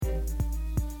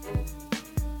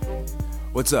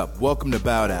What's up? Welcome to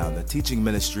Bow Down, the teaching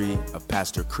ministry of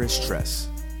Pastor Chris Tress.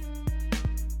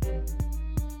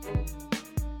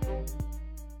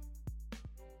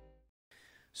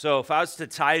 So if I was to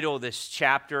title this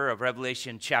chapter of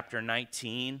Revelation chapter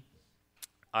 19,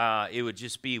 it would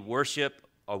just be Worship,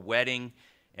 a Wedding,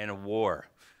 and a War.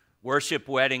 Worship,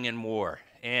 Wedding, and War.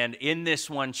 And in this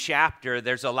one chapter,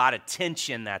 there's a lot of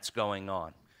tension that's going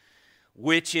on,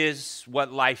 which is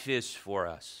what life is for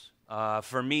us.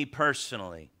 For me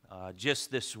personally,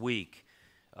 just this week,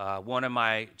 one of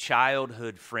my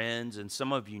childhood friends, and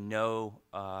some of you know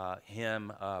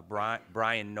him,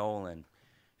 Brian Nolan,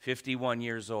 51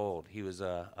 years old. He was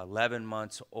 11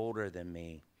 months older than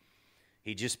me.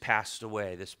 He just passed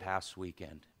away this past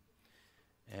weekend.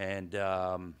 And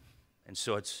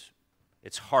so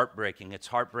it's heartbreaking. It's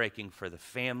heartbreaking for the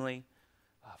family,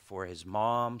 for his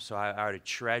mom. So I would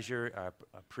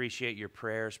appreciate your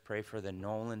prayers. Pray for the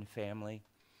Nolan family.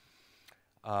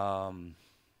 But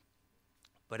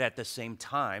at the same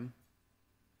time,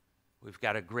 we've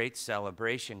got a great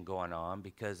celebration going on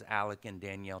because Alec and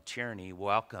Danielle Tierney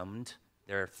welcomed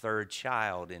their third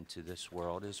child into this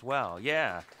world as well.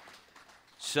 Yeah.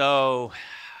 So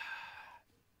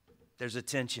there's a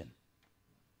tension.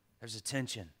 There's a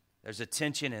tension. There's a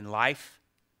tension in life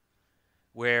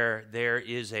where there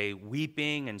is a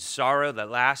weeping and sorrow that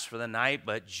lasts for the night,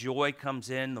 but joy comes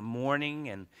in the morning.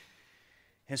 And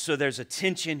so there's a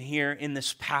tension here in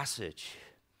this passage.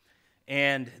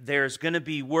 And there's going to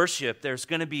be worship, there's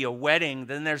going to be a wedding,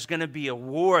 then there's going to be a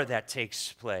war that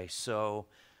takes place. So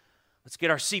let's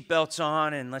get our seatbelts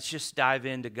on and let's just dive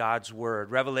into God's word.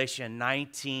 Revelation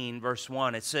 19, verse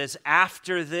 1, it says,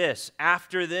 after this,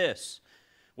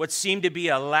 what seemed to be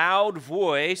a loud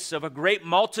voice of a great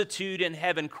multitude in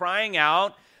heaven crying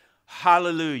out,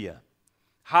 hallelujah,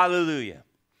 hallelujah.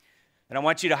 And I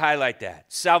want you to highlight that.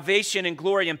 Salvation and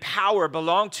glory and power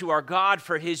belong to our God,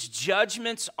 for his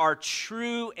judgments are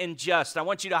true and just. I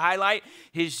want you to highlight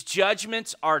his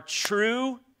judgments are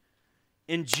true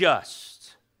and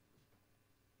just.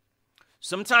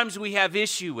 Sometimes we have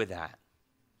issue with that.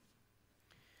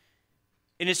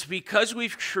 And it's because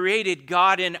we've created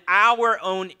God in our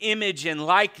own image and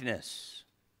likeness.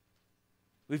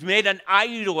 We've made an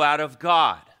idol out of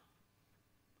God.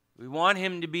 We want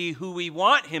him to be who we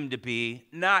want him to be,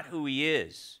 not who he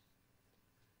is.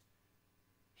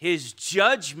 His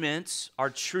judgments are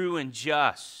true and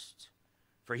just,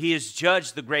 for he has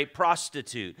judged the great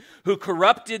prostitute who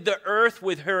corrupted the earth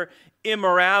with her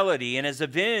immorality and has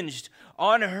avenged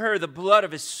on her the blood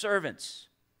of his servants.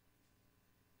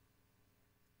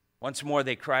 Once more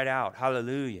they cried out,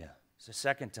 hallelujah. It's the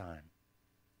second time.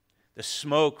 The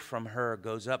smoke from her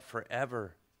goes up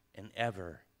forever and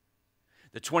ever.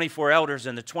 The 24 elders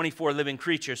and the 24 living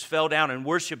creatures fell down and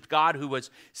worshiped God who was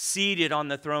seated on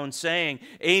the throne, saying,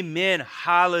 amen,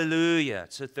 hallelujah.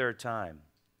 It's the third time.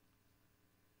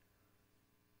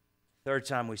 Third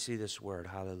time we see this word,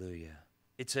 hallelujah.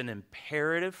 It's an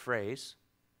imperative phrase,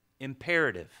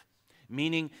 imperative,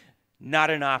 meaning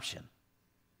not an option.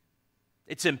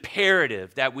 It's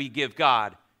imperative that we give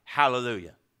God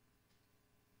hallelujah.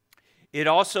 It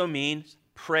also means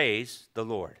praise the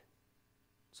Lord.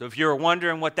 So if you're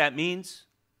wondering what that means,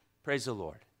 praise the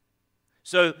Lord.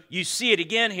 So you see it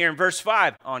again here in verse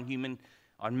 5 on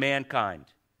mankind.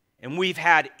 And we've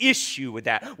had issue with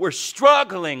that. We're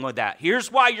struggling with that.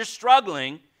 Here's why you're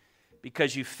struggling.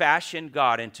 Because you fashioned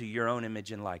God into your own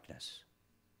image and likeness.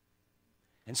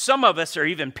 And some of us are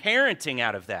even parenting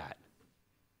out of that,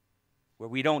 where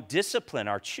we don't discipline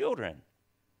our children.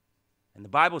 And the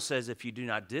Bible says if you do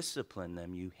not discipline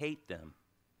them, you hate them.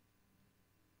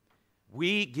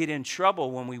 We get in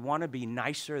trouble when we want to be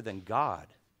nicer than God.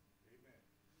 Amen.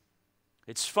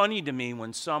 It's funny to me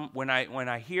when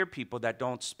I hear people that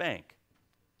don't spank.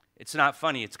 It's not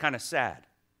funny, it's kind of sad.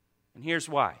 And here's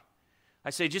why. I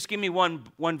say, just give me one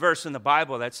verse in the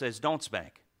Bible that says don't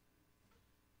spank.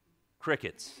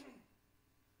 Crickets.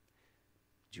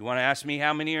 Do you want to ask me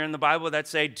how many are in the Bible that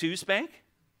say to spank?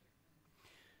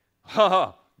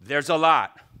 Oh, there's a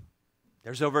lot.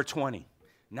 There's over 20.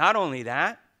 Not only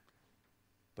that,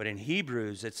 but in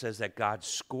Hebrews it says that God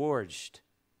scourged.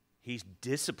 He's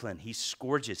disciplined. He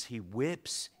scourges. He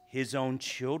whips his own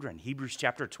children. Hebrews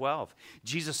chapter 12.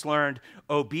 Jesus learned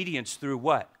obedience through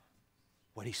what?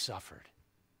 What he suffered.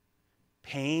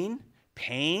 Pain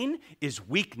is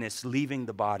weakness leaving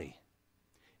the body.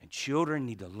 And children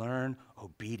need to learn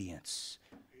obedience.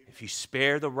 If you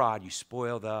spare the rod, you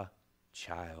spoil the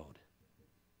child.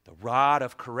 The rod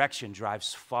of correction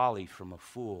drives folly from a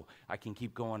fool. I can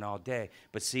keep going all day.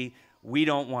 But see, we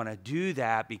don't want to do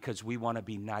that because we want to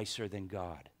be nicer than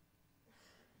God.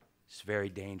 It's very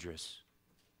dangerous.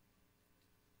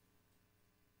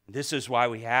 This is why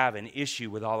we have an issue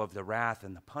with all of the wrath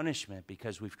and the punishment,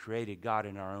 because we've created God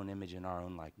in our own image and our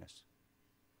own likeness.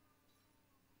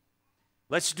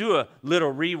 Let's do a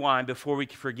little rewind before we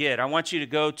forget. I want you to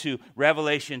go to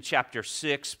Revelation chapter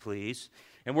 6, please.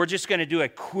 And we're just going to do a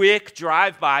quick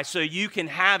drive-by so you can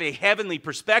have a heavenly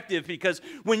perspective, because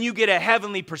when you get a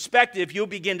heavenly perspective, you'll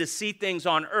begin to see things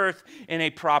on earth in a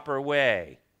proper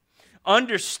way.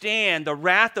 Understand the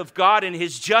wrath of God and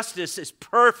his justice is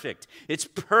perfect. It's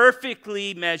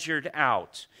perfectly measured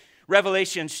out.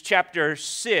 Revelation chapter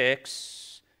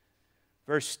 6,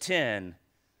 verse 10.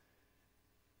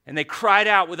 And they cried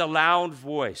out with a loud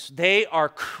voice. They are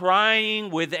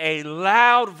crying with a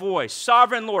loud voice.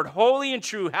 Sovereign Lord, holy and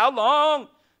true, how long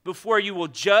before you will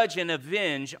judge and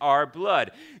avenge our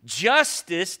blood?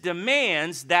 Justice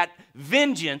demands that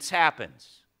vengeance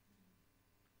happens,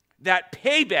 that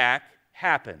payback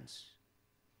happens.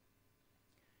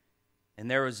 And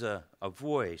there was a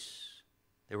voice.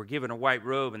 They were given a white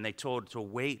robe, and they told to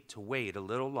wait a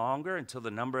little longer until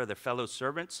the number of their fellow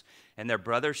servants and their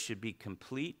brothers should be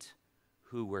complete,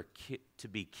 who were to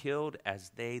be killed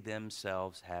as they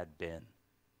themselves had been.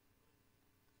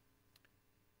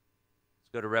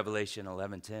 Let's go to Revelation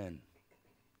 11:10.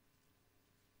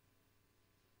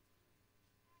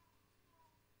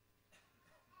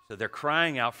 So they're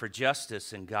crying out for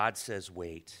justice, and God says,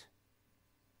 wait.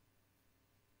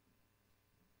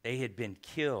 They had been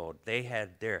killed. They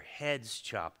had their heads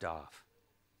chopped off.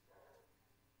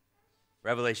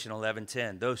 Revelation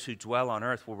 11:10, those who dwell on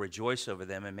earth will rejoice over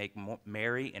them and make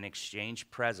merry and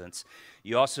exchange presents.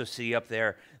 You also see up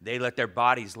there, they let their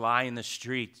bodies lie in the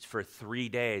streets for 3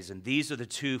 days. And these are the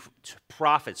two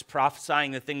prophets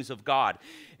prophesying the things of God.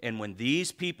 And when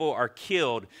these people are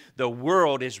killed, the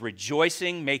world is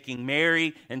rejoicing, making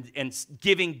merry, and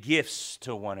giving gifts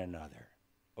to one another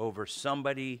over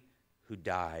somebody who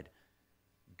died,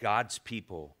 God's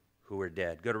people who are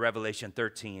dead. Go to Revelation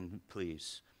 13,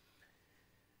 please.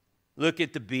 Look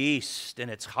at the beast and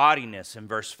its haughtiness in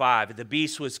verse 5. The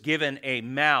beast was given a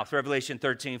mouth, Revelation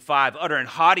 13:5, uttering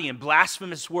haughty and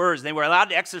blasphemous words. They were allowed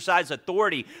to exercise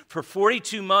authority for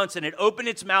 42 months, and it opened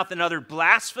its mouth and uttered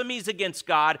blasphemies against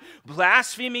God,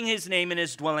 blaspheming his name and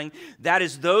his dwelling. That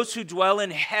is, those who dwell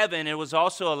in heaven. It was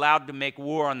also allowed to make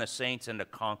war on the saints and to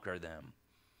conquer them.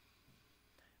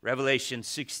 Revelation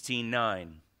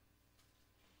 16:9.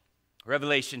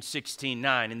 Revelation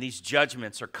 16:9, and these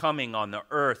judgments are coming on the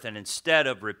earth, and instead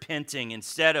of repenting,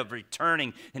 instead of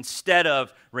returning, instead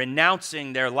of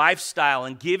renouncing their lifestyle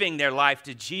and giving their life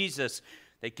to Jesus,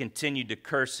 they continued to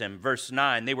curse him. Verse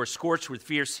 9, they were scorched with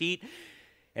fierce heat,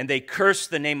 and they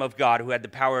cursed the name of God who had the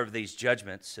power of these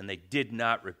judgments, and they did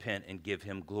not repent and give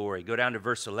him glory. Go down to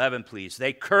verse 11, please.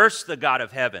 They cursed the God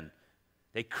of heaven.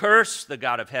 They cursed the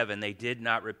God of heaven. They did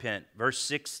not repent. Verse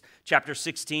 6, chapter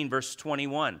 16, verse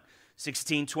 21.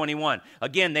 16:21.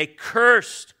 Again, they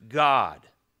cursed God.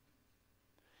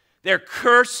 They're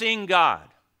cursing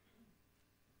God.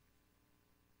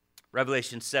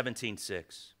 Revelation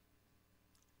 17:6.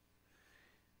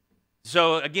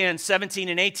 So again, 17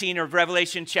 and 18 of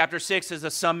Revelation chapter 6 is a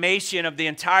summation of the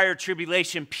entire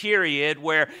tribulation period,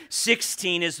 where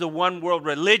 16 is the one world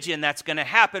religion that's going to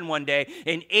happen one day.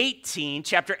 And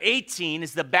chapter 18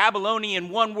 is the Babylonian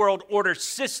one world order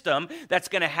system that's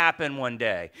going to happen one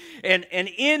day. And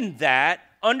in that,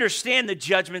 understand the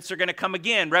judgments are going to come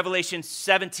again. Revelation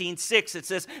 17:6, it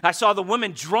says, I saw the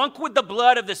woman drunk with the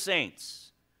blood of the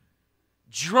saints.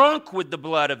 Drunk with the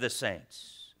blood of the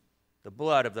saints. The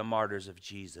blood of the martyrs of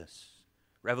Jesus.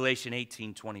 Revelation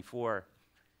 18:24.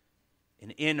 And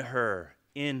in her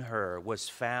was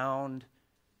found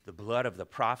the blood of the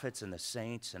prophets and the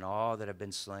saints and all that have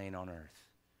been slain on earth.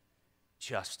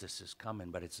 Justice is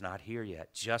coming, but it's not here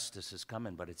yet. Justice is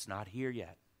coming, but it's not here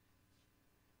yet.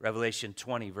 Revelation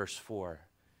 20, verse 4.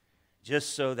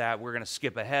 Just so that we're going to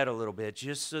skip ahead a little bit,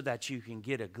 just so that you can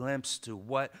get a glimpse to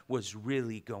what was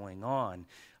really going on.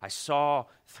 I saw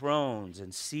thrones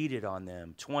and seated on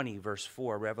them. 20, verse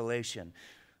 4, Revelation.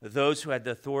 Those who had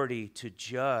the authority to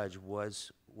judge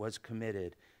was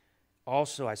committed.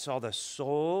 Also, I saw the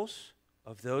souls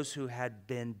of those who had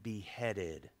been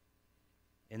beheaded.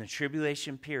 In the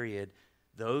tribulation period,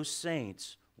 those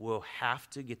saints will have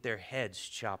to get their heads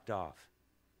chopped off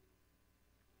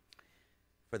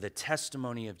for the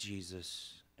testimony of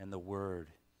Jesus and the word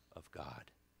of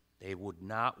God. They would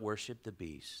not worship the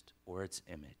beast or its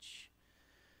image.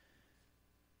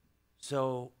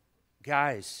 So,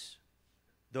 guys,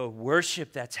 the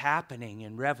worship that's happening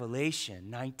in Revelation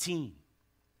 19.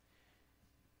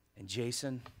 And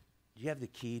Jason, do you have the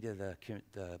key to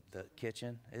the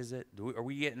kitchen? Are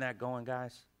we getting that going,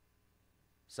 guys?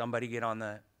 Somebody get on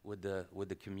that. with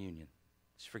the communion.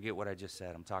 Just forget what I just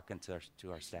said. I'm talking to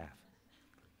our staff.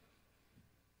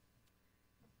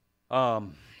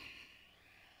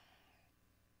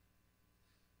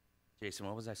 Jason,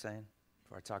 what was I saying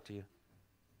before I talked to you?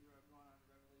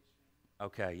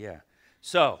 Okay, yeah.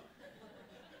 So,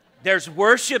 there's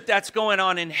worship that's going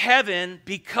on in heaven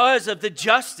because of the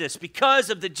justice, because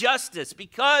of the justice,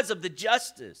 because of the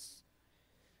justice.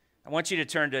 I want you to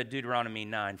turn to Deuteronomy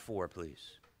 9:4,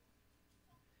 please.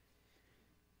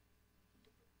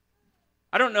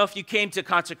 I don't know if you came to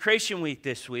Consecration Week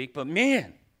this week, but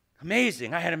man,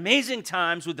 amazing. I had amazing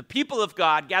times with the people of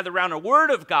God gathered around a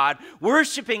word of God,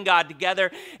 worshiping God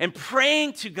together and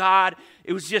praying to God.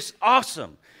 It was just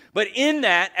awesome. But in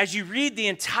that, as you read the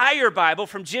entire Bible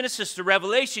from Genesis to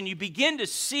Revelation, you begin to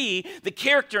see the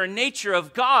character and nature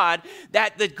of God,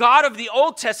 that the God of the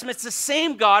Old Testament is the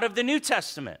same God of the New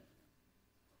Testament.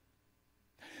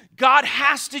 God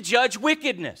has to judge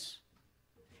wickedness.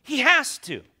 He has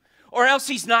to. Or else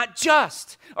he's not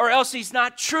just. Or else he's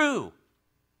not true.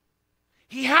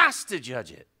 He has to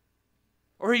judge it.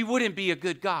 Or he wouldn't be a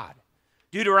good God.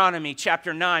 Deuteronomy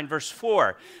chapter 9, verse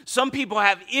 4. Some people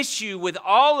have issue with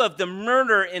all of the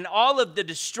murder and all of the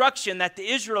destruction that the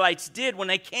Israelites did when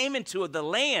they came into the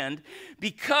land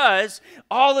because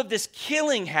all of this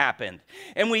killing happened.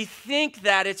 And we think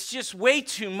that it's just way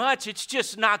too much. It's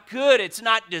just not good. It's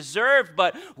not deserved.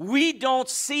 But we don't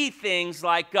see things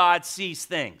like God sees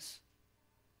things.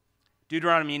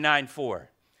 Deuteronomy 9:4.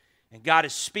 And God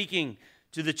is speaking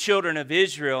to the children of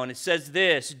Israel, and it says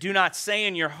this: do not say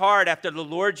in your heart, after the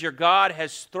Lord your God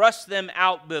has thrust them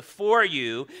out before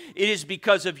you, it is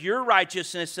because of your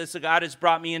righteousness that God has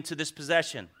brought me into this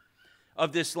possession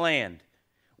of this land.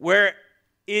 Whereas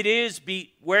it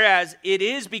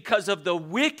is because of the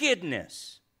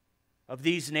wickedness of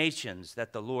these nations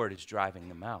that the Lord is driving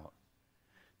them out.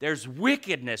 There's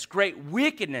wickedness, great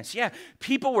wickedness. Yeah,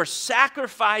 people were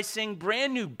sacrificing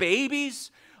brand new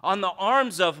babies on the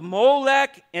arms of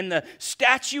Molech, and the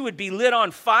statue would be lit on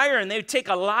fire, and they would take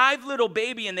a live little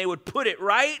baby and they would put it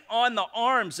right on the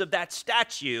arms of that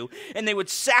statue, and they would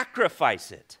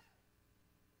sacrifice it.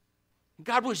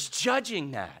 God was judging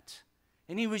that,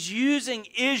 and he was using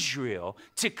Israel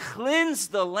to cleanse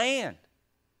the land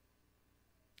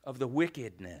of the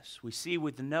wickedness. We see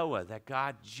with Noah that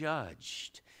God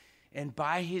judged. And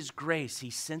by his grace, he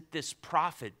sent this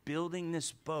prophet building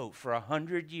this boat for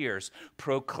 100 years,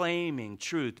 proclaiming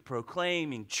truth.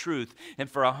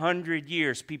 And for 100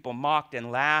 years, people mocked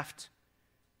and laughed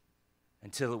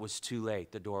until it was too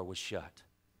late. The door was shut.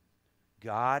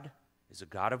 God is a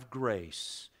God of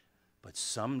grace, but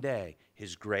someday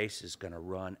his grace is going to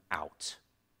run out.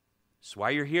 That's why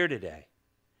you're here today.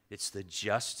 It's the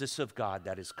justice of God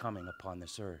that is coming upon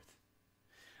this earth.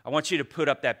 I want you to put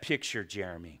up that picture,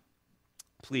 Jeremy,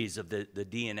 please, of the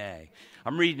DNA.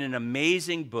 I'm reading an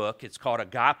amazing book. It's called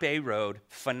Agape Road.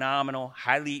 Phenomenal,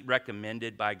 highly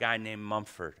recommended by a guy named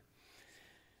Mumford.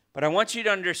 But I want you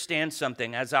to understand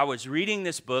something. As I was reading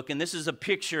this book, and this is a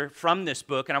picture from this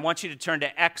book, and I want you to turn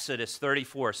to Exodus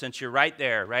 34, since you're right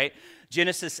there, right?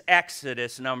 Genesis,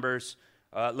 Exodus, Numbers,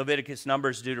 Leviticus,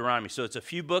 Numbers, Deuteronomy. So it's a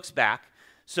few books back.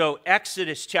 So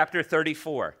Exodus chapter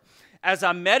 34. As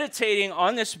I'm meditating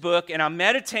on this book and I'm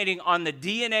meditating on the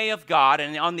DNA of God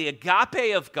and on the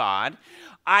agape of God,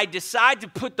 I decide to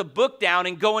put the book down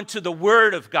and go into the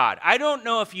Word of God. I don't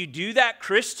know if you do that,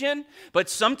 Christian,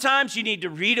 but sometimes you need to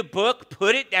read a book,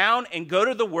 put it down, and go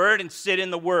to the Word and sit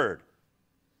in the Word.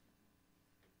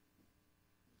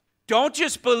 Don't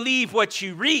just believe what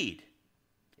you read.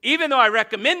 Even though I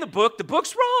recommend the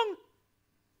book's wrong.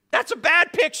 That's a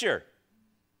bad picture.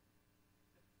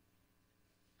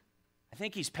 I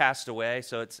think he's passed away,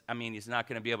 so he's not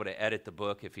going to be able to edit the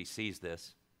book if he sees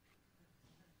this.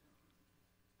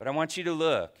 But I want you to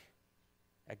look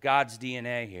at God's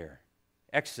DNA here.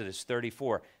 Exodus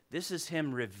 34. This is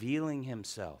him revealing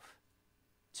himself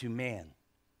to man.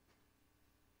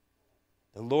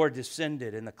 The Lord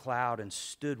descended in the cloud and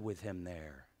stood with him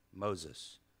there,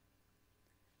 Moses,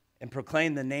 and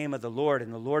proclaimed the name of the Lord,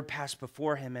 and the Lord passed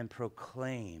before him and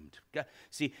proclaimed. God,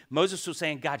 see, Moses was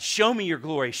saying, God, show me your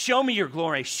glory, show me your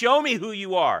glory, show me who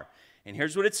you are. And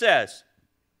here's what it says.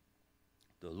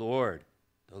 The Lord,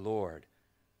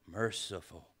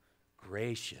 merciful,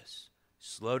 gracious,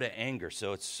 slow to anger.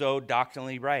 So it's so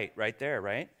doctrinally right there,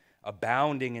 right?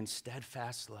 Abounding in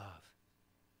steadfast love.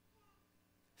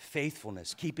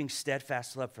 Faithfulness, keeping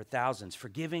steadfast love for thousands,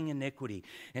 forgiving iniquity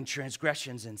and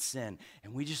transgressions and sin.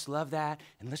 And we just love that,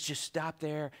 and let's just stop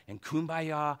there and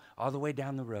kumbaya all the way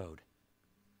down the road.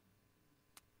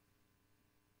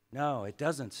 No, it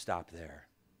doesn't stop there,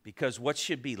 because what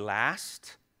should be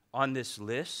last on this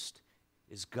list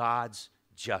is God's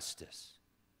justice.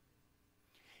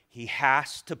 He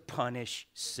has to punish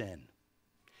sin.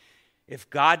 If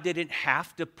God didn't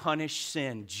have to punish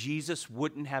sin, Jesus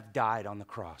wouldn't have died on the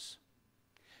cross.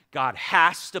 God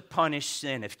has to punish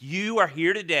sin. If you are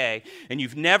here today and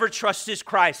you've never trusted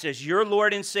Christ as your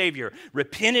Lord and Savior,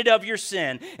 repented of your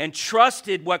sin, and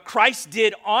trusted what Christ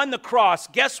did on the cross,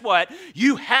 guess what?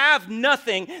 You have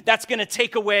nothing that's going to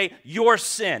take away your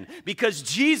sin, because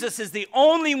Jesus is the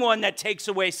only one that takes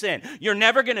away sin. You're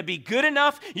never going to be good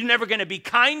enough. You're never going to be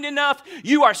kind enough.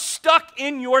 You are stuck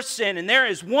in your sin, and there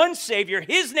is one Savior.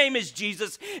 His name is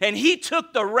Jesus, and He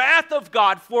took the wrath of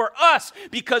God for us,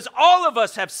 because all of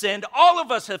us have sinned. All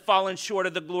of us have fallen short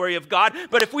of the glory of God.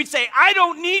 But if we say, I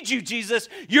don't need you, Jesus,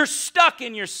 you're stuck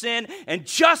in your sin, and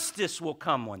justice will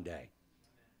come one day.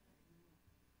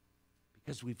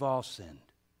 Because we've all sinned.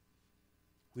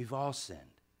 We've all sinned.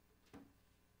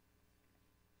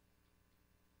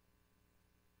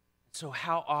 So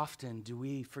how often do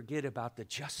we forget about the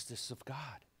justice of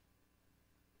God?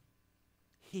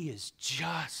 He is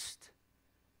just.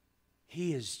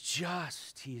 He is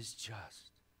just. He is just.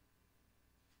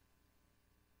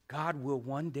 God will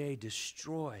one day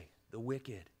destroy the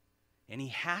wicked. And He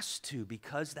has to,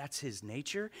 because that's His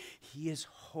nature. He is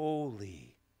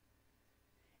holy.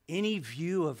 Any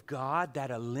view of God that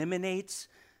eliminates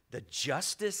the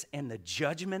justice and the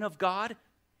judgment of God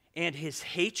and His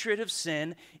hatred of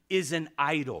sin is an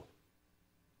idol.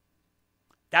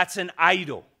 That's an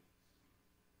idol.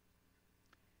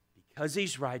 Because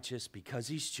He's righteous, because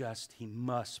He's just, He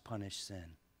must punish sin.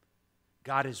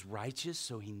 God is righteous,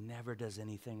 so He never does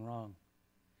anything wrong.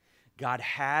 God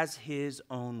has His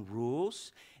own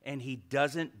rules, and He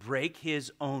doesn't break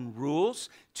His own rules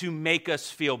to make us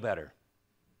feel better.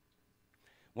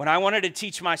 When I wanted to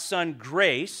teach my son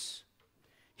grace,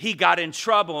 he got in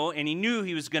trouble, and he knew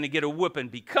he was going to get a whooping,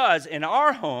 because in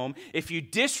our home, if you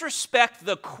disrespect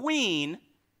the queen,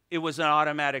 it was an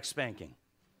automatic spanking.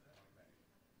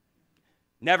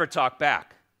 Never talk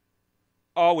back.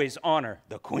 Always honor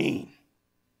the queen.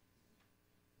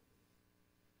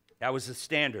 That was the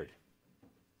standard.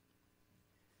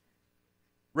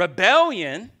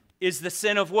 Rebellion is the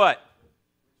sin of what?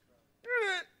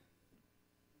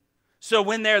 So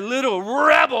when their little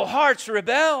rebel hearts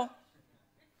rebel,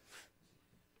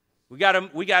 we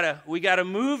gotta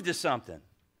move to something.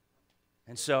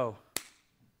 And so,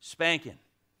 spanking.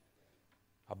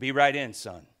 I'll be right in,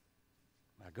 son.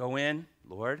 I go in,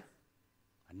 Lord,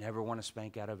 I never want to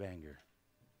spank out of anger.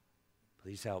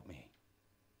 Please help me.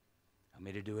 Help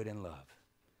me to do it in love.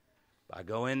 I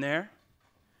go in there,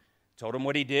 told him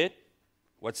what he did.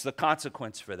 What's the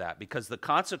consequence for that? Because the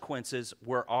consequences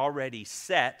were already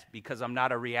set, because I'm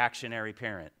not a reactionary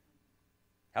parent.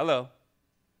 Hello.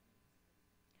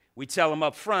 We tell them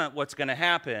up front what's going to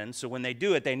happen, so when they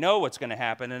do it, they know what's going to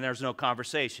happen, and there's no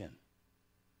conversation.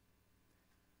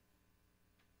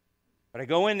 But I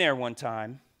go in there one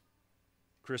time,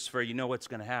 Christopher, you know what's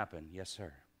going to happen? Yes,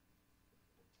 sir.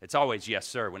 It's always yes,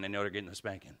 sir, when they know they're getting a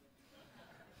spanking.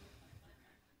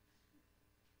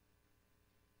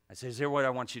 I said, here's what I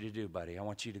want you to do, buddy. I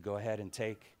want you to go ahead and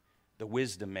take the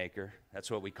wisdom maker. That's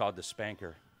what we called the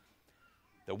spanker.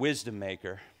 The wisdom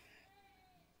maker.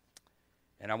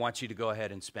 And I want you to go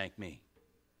ahead and spank me.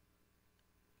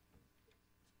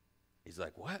 He's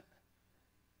like, what?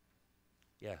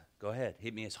 Yeah, go ahead.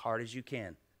 Hit me as hard as you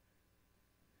can.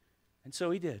 And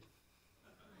so he did.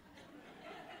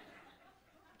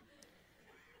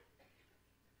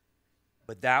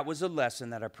 But that was a lesson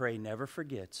that I pray never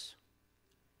forgets.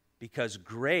 Because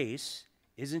grace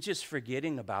isn't just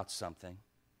forgetting about something.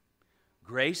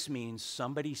 Grace means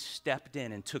somebody stepped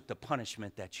in and took the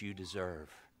punishment that you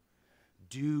deserve.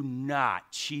 Do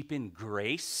not cheapen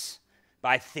grace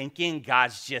by thinking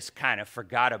God's just kind of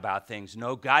forgot about things.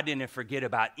 No, God didn't forget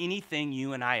about anything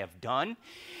you and I have done.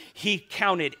 He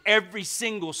counted every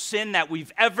single sin that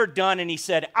we've ever done, and He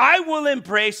said, I will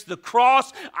embrace the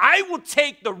cross. I will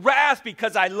take the wrath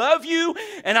because I love you,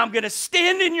 and I'm going to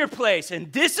stand in your place.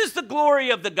 And this is the glory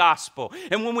of the gospel.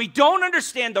 And when we don't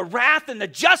understand the wrath and the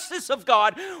justice of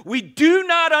God, we do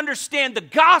not understand the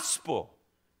gospel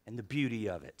and the beauty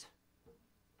of it.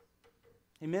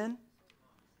 Amen?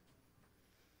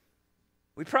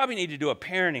 We probably need to do a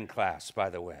parenting class, by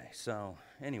the way. So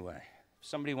anyway, if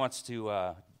somebody wants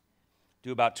to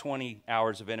do about 20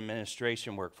 hours of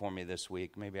administration work for me this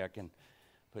week, maybe I can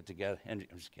put together. And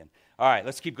I'm just kidding. All right,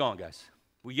 let's keep going, guys.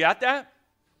 We got that?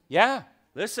 Yeah.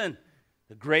 Listen,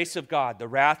 the grace of God, the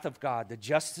wrath of God, the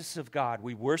justice of God.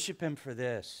 We worship Him for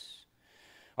this.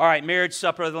 All right, marriage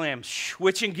supper of the Lamb.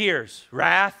 Switching gears.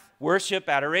 Wrath, worship,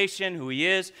 adoration, who he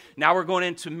is. Now we're going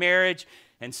into marriage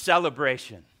and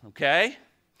celebration, okay?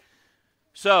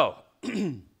 So,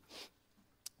 let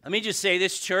me just say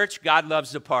this, church, God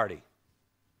loves to party.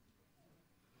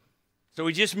 So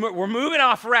we're moving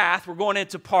off wrath, we're going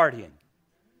into partying.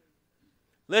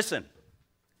 Listen,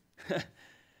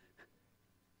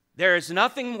 there is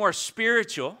nothing more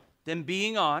spiritual than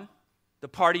being on the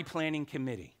party planning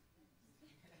committee.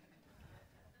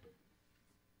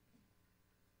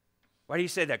 Why do you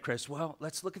say that, Chris? Well,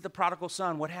 let's look at the prodigal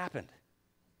son. What happened?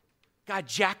 God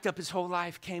jacked up his whole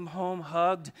life, came home,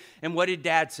 hugged, and what did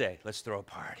dad say? Let's throw a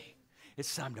party.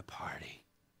 It's time to party.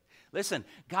 Listen,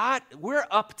 God, we're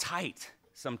uptight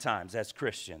sometimes as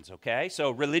Christians, okay?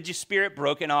 So religious spirit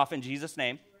broken off in Jesus'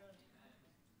 name.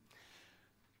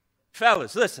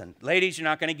 Fellas, listen, ladies, you're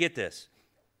not going to get this.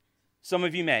 Some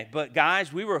of you may, but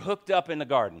guys, we were hooked up in the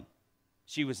garden.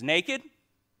 She was naked.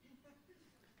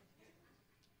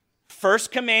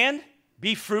 First command,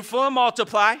 be fruitful and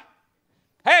multiply.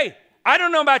 Hey, I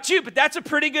don't know about you, but that's a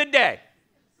pretty good day.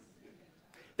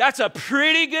 That's a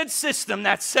pretty good system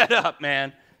that's set up,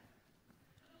 man.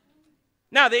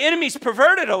 Now, the enemy's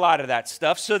perverted a lot of that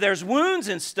stuff, so there's wounds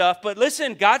and stuff, but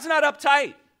listen, God's not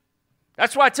uptight.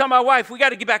 That's why I tell my wife, we got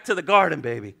to get back to the garden,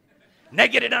 baby.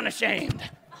 Naked and unashamed.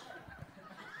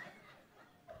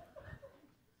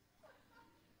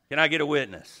 Can I get a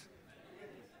witness?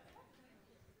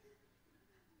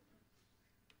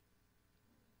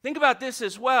 Think about this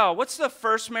as well. What's the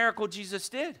first miracle Jesus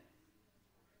did?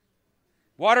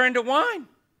 Water into wine.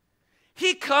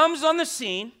 He comes on the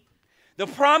scene, the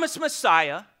promised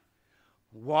Messiah,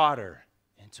 water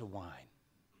into wine.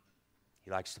 He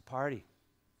likes to party.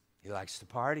 He likes to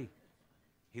party.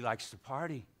 He likes to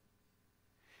party.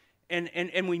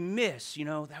 And we miss,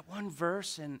 that one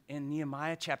verse in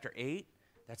Nehemiah chapter 8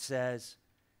 that says,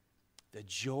 the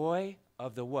joy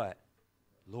of the what?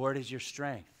 Lord is your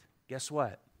strength. Guess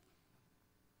what?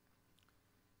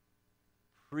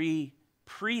 Pre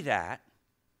that,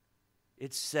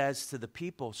 it says to the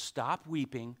people, stop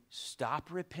weeping, stop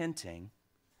repenting,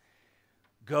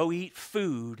 go eat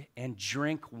food and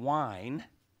drink wine,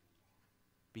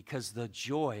 because the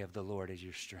joy of the Lord is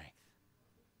your strength.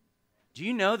 Do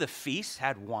you know the feasts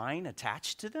had wine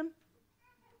attached to them?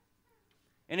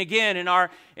 And again, in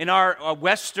our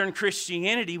Western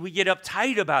Christianity, we get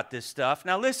uptight about this stuff.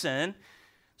 Now listen,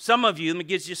 some of you, let me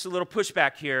give you just a little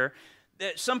pushback here.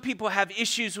 Some people have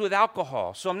issues with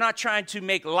alcohol. So I'm not trying to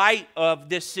make light of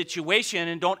this situation,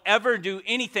 and don't ever do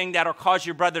anything that'll cause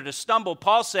your brother to stumble.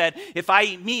 Paul said, if I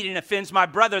eat meat and offends my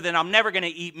brother, then I'm never going to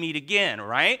eat meat again,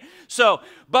 right? So,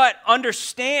 but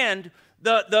understand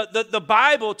the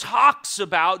Bible talks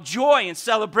about joy and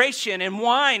celebration and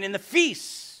wine and the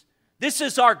feasts. This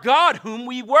is our God whom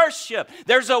we worship.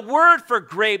 There's a word for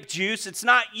grape juice. It's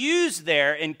not used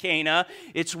there in Cana.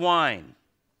 It's wine.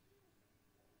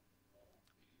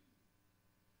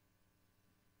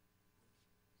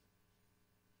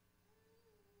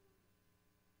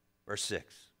 Verse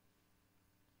 6.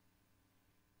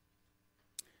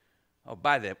 Oh,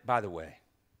 by the way,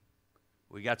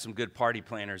 we got some good party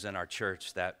planners in our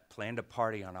church that planned a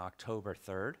party on October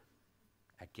 3rd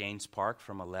at Gaines Park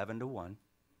from 11 to 1.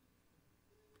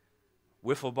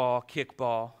 Wiffle ball,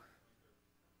 kickball,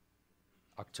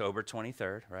 October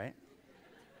 23rd, right?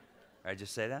 Did I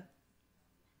just say that?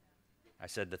 I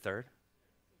said the 3rd?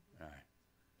 All right.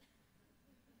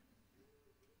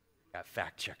 Got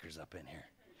fact checkers up in here.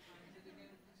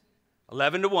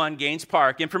 11 to 1, Gaines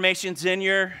Park. Information's in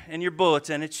your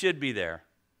bulletin. It should be there.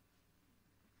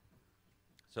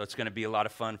 So it's going to be a lot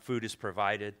of fun. Food is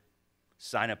provided.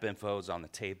 Sign-up info is on the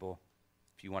table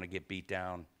if you want to get beat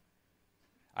down.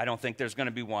 I don't think there's going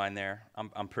to be wine there.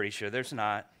 I'm pretty sure there's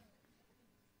not.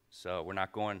 So we're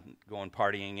not going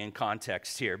partying in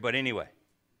context here. But anyway,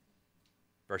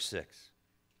 verse 6.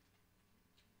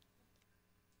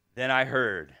 Then I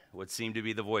heard what seemed to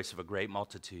be the voice of a great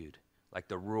multitude, like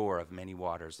the roar of many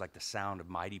waters, like the sound of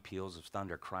mighty peals of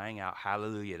thunder, crying out,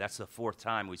 hallelujah. That's the 4th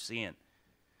time we've seen it.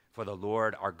 For the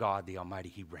Lord our God, the Almighty,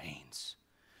 he reigns.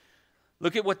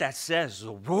 Look at what that says,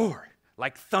 a roar,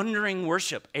 like thundering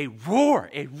worship, a roar,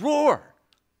 a roar.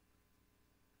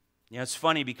 It's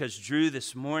funny because Drew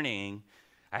this morning,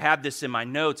 I have this in my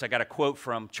notes. I got a quote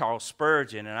from Charles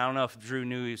Spurgeon, and I don't know if Drew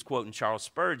knew he was quoting Charles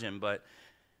Spurgeon, but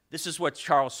this is what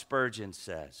Charles Spurgeon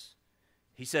says.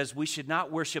 He says, we should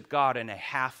not worship God in a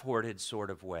half-hearted sort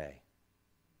of way.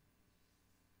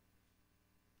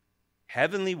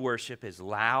 Heavenly worship is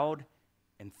loud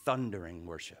and thundering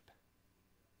worship.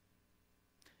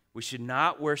 We should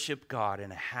not worship God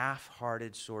in a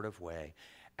half-hearted sort of way,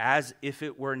 as if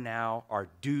it were now our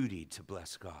duty to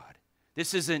bless God.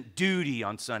 This isn't duty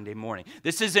on Sunday morning.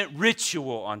 This isn't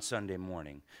ritual on Sunday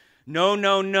morning. No,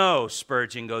 no, no,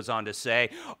 Spurgeon goes on to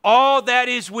say, all that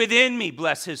is within me,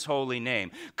 bless his holy name.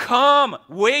 Come,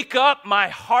 wake up my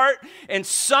heart and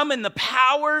summon the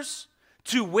powers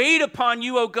to wait upon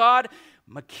you, O God.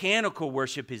 Mechanical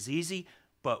worship is easy,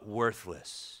 but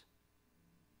worthless.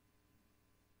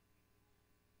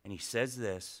 And he says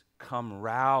this, come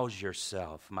rouse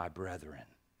yourself, my brethren.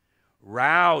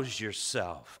 Rouse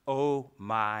yourself, O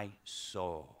my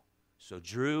soul. So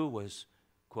Drew was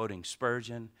quoting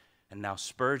Spurgeon, and now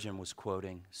Spurgeon was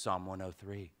quoting Psalm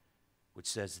 103, which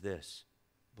says this,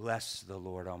 bless the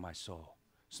Lord, O my soul.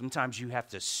 Sometimes you have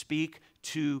to speak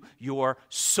to your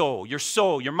soul,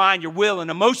 your mind, your will,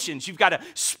 and emotions. You've got to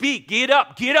speak. Get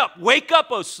up, wake up,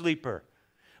 O sleeper.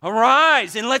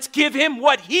 Arise, and let's give him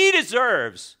what he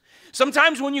deserves.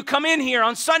 Sometimes when you come in here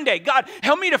on Sunday, God,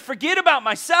 help me to forget about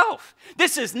myself.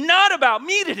 This is not about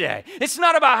me today. It's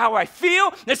not about how I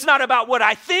feel. It's not about what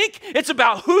I think. It's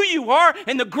about who you are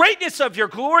and the greatness of your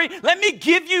glory. Let me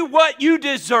give you what you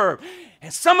deserve.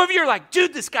 And some of you are like,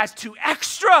 dude, this guy's too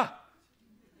extra.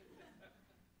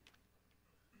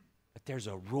 But there's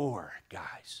a roar,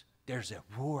 guys. There's a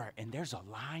roar, and there's a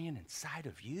lion inside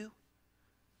of you.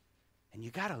 And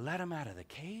you got to let him out of the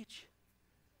cage.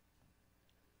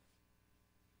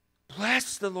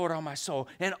 Bless the Lord, O my soul,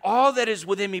 and all that is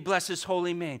within me, bless his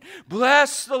holy name.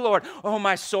 Bless the Lord, O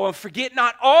my soul, and forget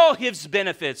not all his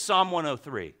benefits, Psalm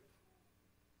 103.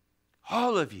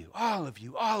 All of you, all of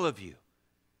you, all of you.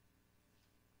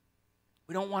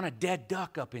 We don't want a dead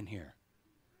duck up in here.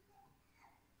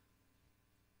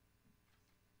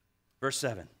 Verse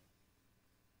 7.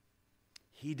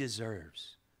 He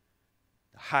deserves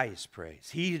the highest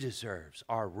praise. He deserves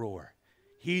our roar.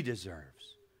 He deserves.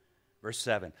 Verse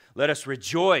 7, let us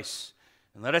rejoice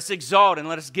and let us exalt and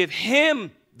let us give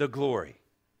him the glory.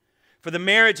 For the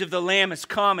marriage of the Lamb has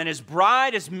come and his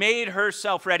bride has made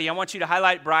herself ready. I want you to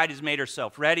highlight bride has made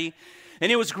herself ready.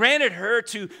 And it was granted her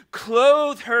to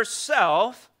clothe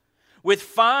herself with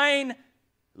fine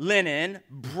linen,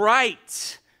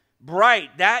 bright.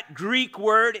 That Greek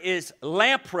word is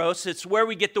lampros. It's where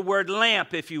we get the word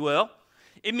lamp, if you will.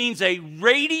 It means a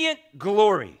radiant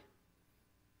glory.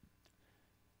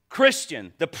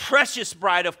 Christian, the precious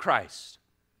bride of Christ.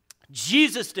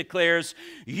 Jesus declares,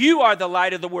 you are the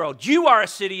light of the world. You are a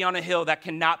city on a hill that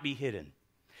cannot be hidden.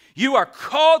 You are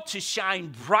called to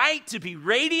shine bright, to be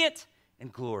radiant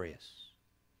and glorious.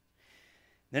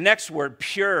 The next word,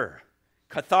 pure,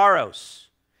 katharos.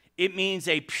 It means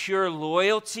a pure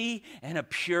loyalty and a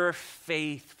pure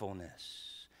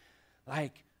faithfulness.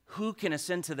 Like, who can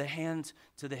ascend to the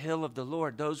hill of the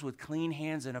Lord? Those with clean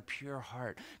hands and a pure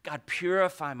heart. God,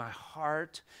 purify my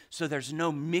heart so there's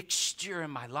no mixture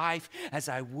in my life as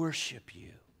I worship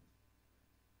you.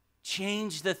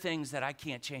 Change the things that I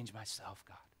can't change myself,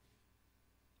 God.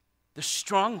 The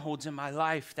strongholds in my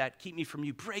life that keep me from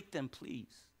you, break them,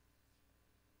 please.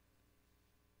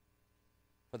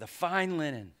 For the fine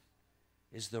linen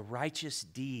is the righteous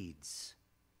deeds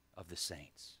of the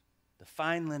saints. The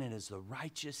fine linen is the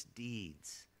righteous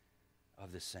deeds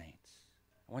of the saints.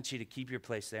 I want you to keep your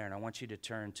place there, and I want you to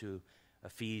turn to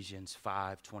Ephesians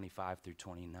 5:25 through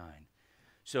 29.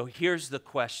 So here's the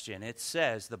question. It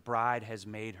says the bride has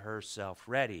made herself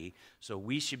ready, so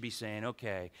we should be saying,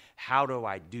 okay, how do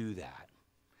I do that?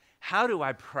 How do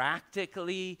I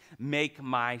practically make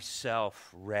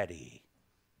myself ready?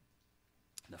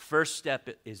 The first step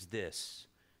is this,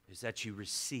 is that you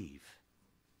receive.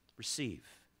 Receive.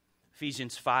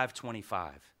 Ephesians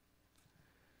 5:25.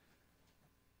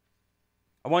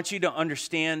 I want you to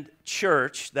understand,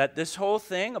 church, that this whole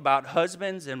thing about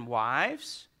husbands and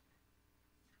wives,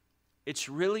 it's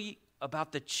really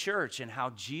about the church and how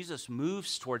Jesus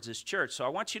moves towards his church. So I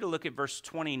want you to look at verse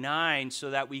 29 so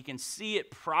that we can see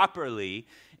it properly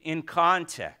in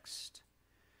context.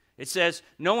 It says,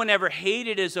 no one ever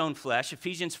hated his own flesh,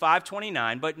 Ephesians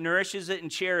 5:29, but nourishes it and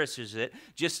cherishes it,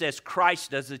 just as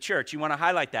Christ does the church. You want to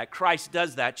highlight that. Christ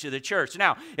does that to the church.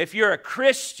 Now, if you're a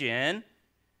Christian,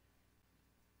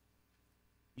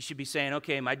 you should be saying,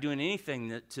 okay, am I doing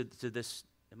anything to this?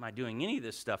 Am I doing any of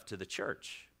this stuff to the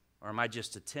church? Or am I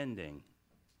just attending?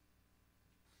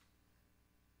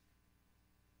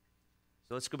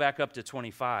 So let's go back up to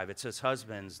 25. It says,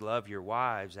 husbands, love your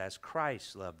wives as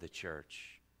Christ loved the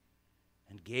church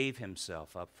and gave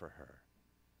himself up for her.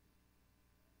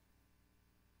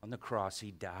 On the cross, he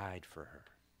died for her,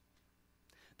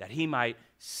 that he might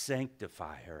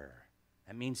sanctify her.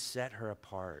 That means set her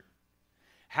apart,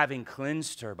 having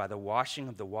cleansed her by the washing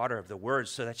of the water of the word,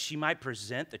 so that she might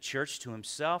present the church to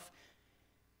himself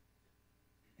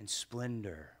and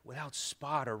splendor, without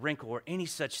spot or wrinkle or any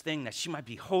such thing, that she might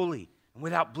be holy and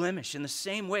without blemish. In the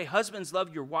same way, husbands,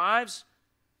 love their wives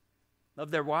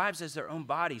as their own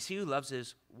bodies. He who loves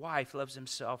his wife loves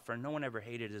himself, for no one ever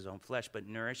hated his own flesh, but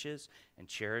nourishes and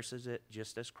cherishes it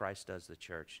just as Christ does the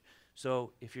church.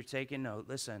 So if you're taking note,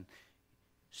 listen,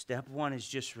 step one is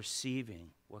just receiving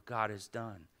what God has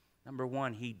done. Number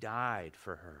one, he died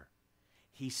for her.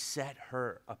 He set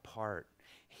her apart.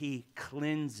 He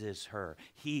cleanses her.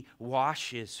 He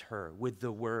washes her with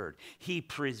the word. He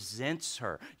presents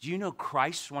her. Do you know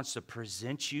Christ wants to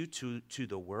present you to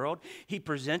the world? He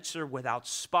presents her without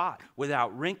spot,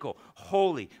 without wrinkle,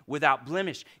 holy, without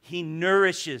blemish. He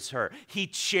nourishes her. He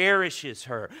cherishes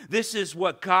her. This is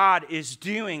what God is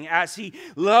doing as he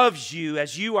loves you,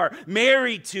 as you are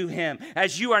married to him,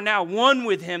 as you are now one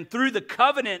with him through the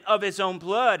covenant of his own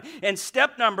blood. And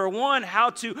step number one,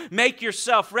 how to make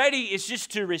yourself ready, is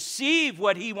just to receive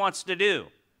what he wants to do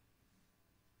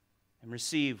and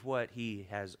receive what he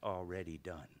has already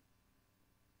done.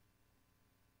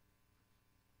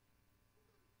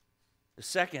 The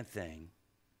second thing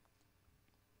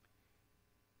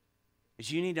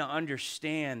is you need to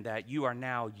understand that you are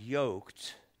now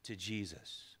yoked to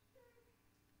Jesus.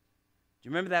 Do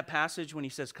you remember that passage when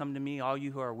he says, "Come to me, all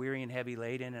you who are weary and heavy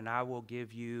laden, and I will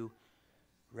give you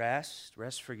rest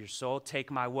for your soul.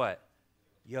 Take my" what?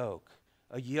 Yoke.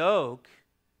 A yoke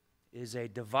is a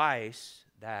device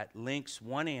that links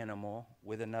one animal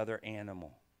with another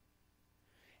animal.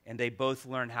 And they both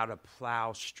learn how to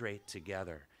plow straight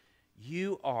together.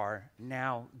 You are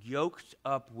now yoked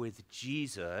up with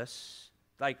Jesus.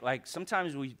 Like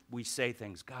sometimes we say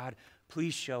things, "God,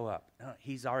 please show up." No,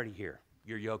 he's already here.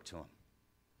 You're yoked to him.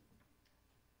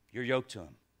 You're yoked to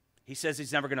him. He says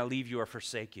he's never going to leave you or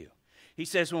forsake you. He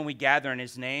says when we gather in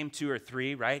his name, 2 or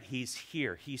 3, right? He's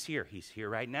here. He's here. He's here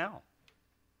right now.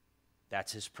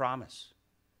 That's his promise.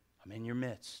 I'm in your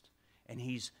midst. And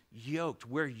he's yoked.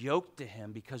 We're yoked to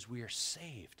him because we are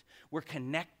saved. We're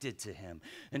connected to him.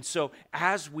 And so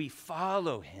as we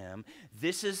follow him,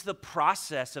 this is the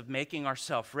process of making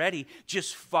ourselves ready,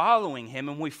 just following him.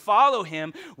 And when we follow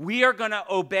him, we are going to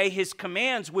obey his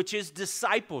commands, which is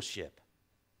discipleship.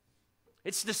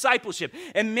 It's discipleship.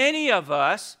 And many of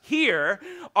us here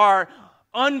are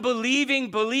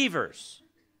unbelieving believers.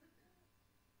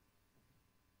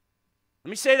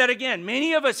 Let me say that again.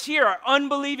 Many of us here are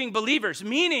unbelieving believers,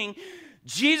 meaning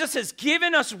Jesus has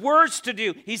given us words to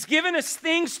do. He's given us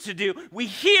things to do. We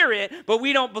hear it, but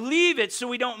we don't believe it, so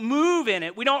we don't move in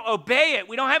it. We don't obey it.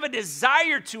 We don't have a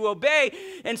desire to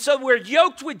obey. And so we're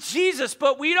yoked with Jesus,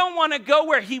 but we don't want to go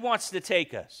where he wants to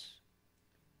take us.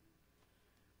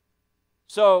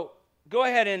 So go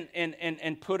ahead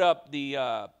and put up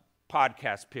the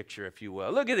podcast picture, if you will.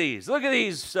 Look at these. Look at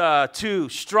these 2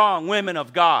 strong women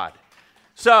of God.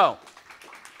 So,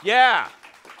 yeah.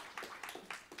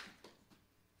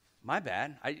 My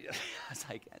bad. I was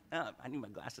like, oh, I need my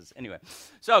glasses. Anyway.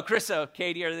 So, Krista,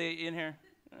 Katie, are they in here?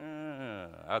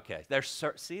 Okay.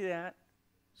 See that?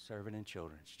 Serving in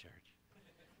Children's Church.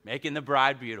 Making the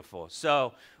bride beautiful.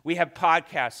 So we have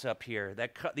podcasts up here.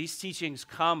 These teachings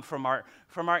come from our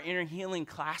inner healing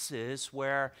classes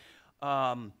where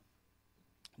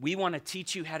we want to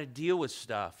teach you how to deal with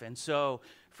stuff. And so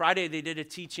Friday they did a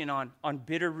teaching on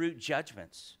bitter root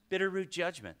judgments. Bitter root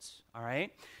judgments, all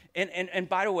right? And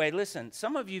by the way, listen,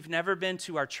 some of you have never been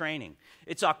to our training.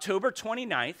 It's October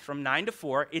 29th from 9 to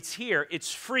 4. It's here.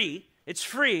 It's free. It's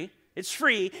free. It's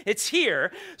free. It's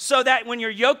here so that when you're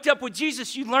yoked up with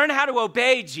Jesus, you learn how to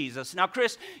obey Jesus. Now,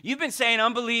 Chris, you've been saying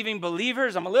unbelieving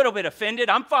believers. I'm a little bit offended.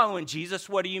 I'm following Jesus.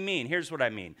 What do you mean? Here's what I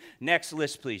mean. Next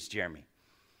list, please, Jeremy.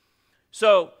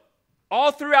 So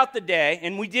all throughout the day,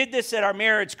 and we did this at our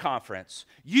marriage conference,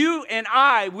 you and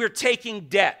I, we're taking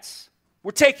debts.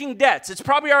 We're taking debts. It's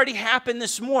probably already happened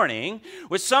this morning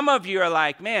where some of you are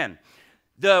like, man,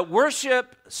 the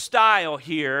worship style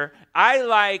here, I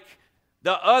like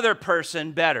the other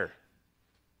person better.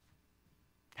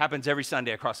 Happens every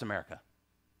Sunday across America.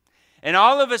 And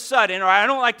all of a sudden, or I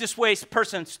don't like this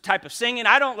person's type of singing,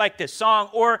 I don't like this song,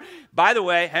 or, by the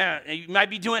way, you might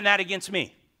be doing that against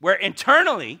me, where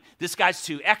internally, this guy's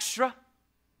too extra.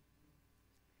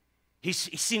 He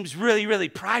seems really, really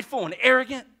prideful and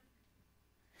arrogant.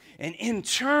 And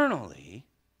internally,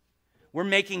 we're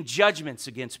making judgments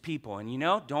against people. And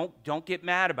don't get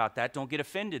mad about that. Don't get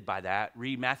offended by that.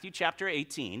 Read Matthew chapter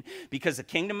 18, because the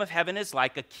kingdom of heaven is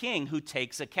like a king who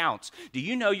takes accounts. Do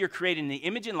you know you're created in the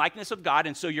image and likeness of God,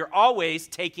 and so you're always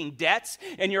taking debts,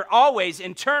 and you're always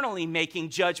internally making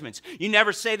judgments. You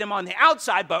never say them on the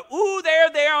outside, but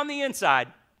they're there on the inside.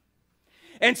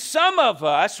 And some of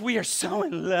us, we are so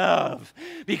in love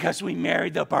because we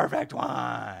married the perfect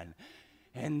one.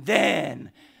 And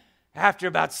then, after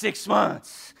about 6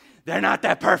 months, they're not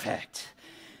that perfect.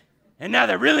 And now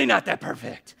they're really not that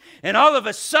perfect. And all of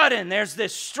a sudden, there's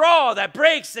this straw that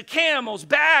breaks the camel's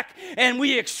back, and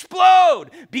we explode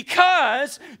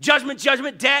because judgment,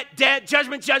 judgment, debt, debt,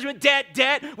 judgment, judgment, debt,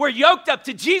 debt. We're yoked up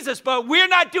to Jesus, but we're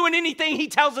not doing anything he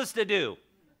tells us to do.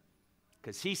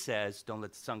 Because he says, don't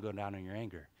let the sun go down in your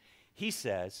anger. He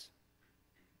says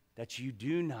that you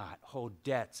do not hold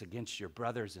debts against your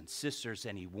brothers and sisters,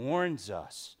 and he warns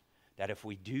us that if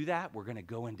we do that, we're going to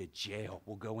go into jail.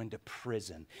 We'll go into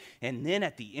prison. And then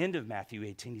at the end of Matthew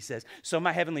 18, he says, so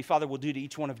my heavenly Father will do to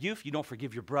each one of you if you don't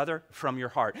forgive your brother from your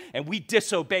heart. And we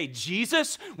disobey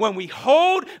Jesus when we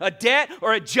hold a debt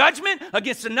or a judgment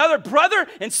against another brother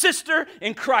and sister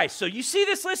in Christ. So you see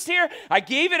this list here? I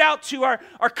gave it out to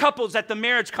our couples at the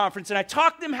marriage conference, and I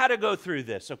taught them how to go through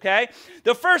this, okay?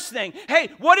 The first thing, hey,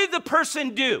 what did the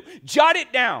person do? Jot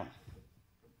it down.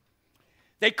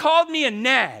 They called me a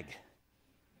nag.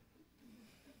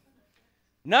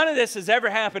 None of this has ever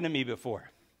happened to me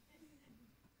before.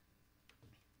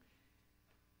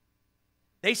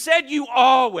 They said you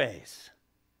always.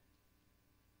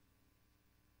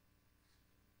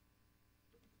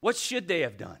 What should they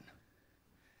have done?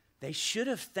 They should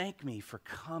have thanked me for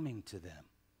coming to them.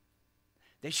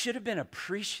 They should have been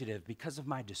appreciative because of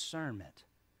my discernment.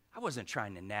 I wasn't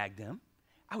trying to nag them.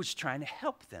 I was trying to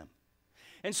help them.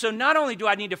 And so not only do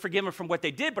I need to forgive them from what they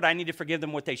did, but I need to forgive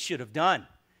them what they should have done.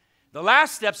 The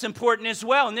last step's important as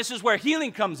well, and this is where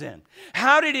healing comes in.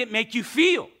 How did it make you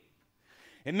feel?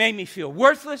 It made me feel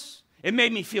worthless. It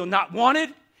made me feel not wanted.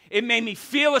 It made me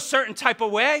feel a certain type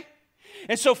of way.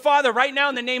 And so, Father, right now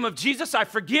in the name of Jesus, I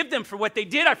forgive them for what they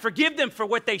did. I forgive them for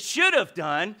what they should have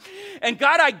done. And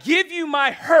God, I give you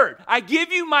my hurt. I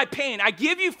give you my pain. I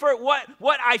give you for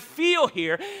what I feel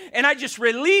here. And I just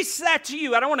release that to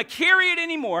you. I don't want to carry it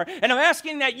anymore. And I'm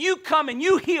asking that you come and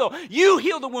you heal. You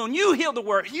heal the wound. You heal the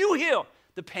work. You heal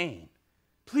the pain.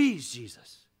 Please,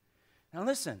 Jesus. Now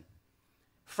listen,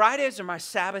 Fridays are my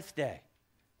Sabbath day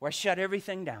where I shut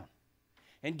everything down.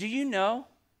 And do you know,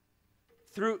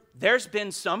 there's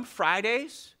been some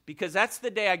Fridays, because that's the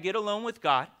day I get alone with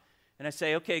God, and I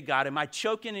say, okay, God, am I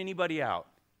choking anybody out?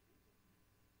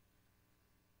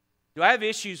 Do I have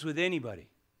issues with anybody?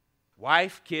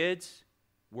 Wife, kids,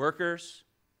 workers,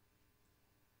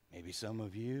 maybe some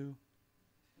of you.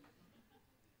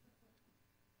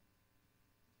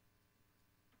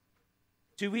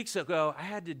 Two weeks ago, I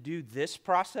had to do this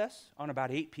process on about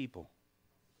 8 people.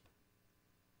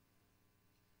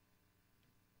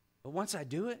 But once I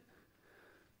do it,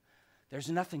 there's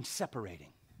nothing separating.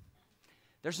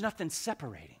 There's nothing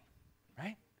separating,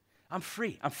 right? I'm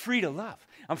free. I'm free to love.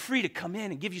 I'm free to come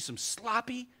in and give you some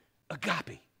sloppy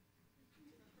agape.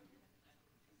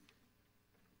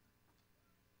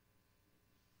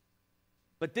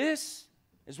 But this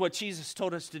is what Jesus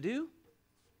told us to do.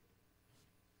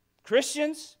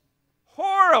 Christians,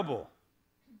 horrible.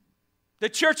 The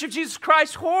Church of Jesus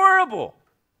Christ, horrible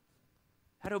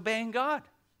at obeying God.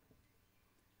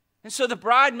 And so the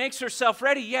bride makes herself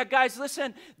ready. Yeah, guys,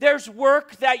 listen, there's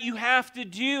work that you have to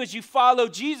do as you follow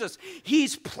Jesus.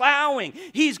 He's plowing.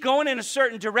 He's going in a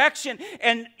certain direction.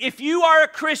 And if you are a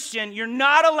Christian, you're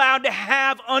not allowed to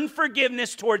have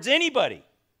unforgiveness towards anybody.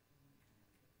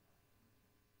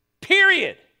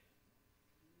 Period.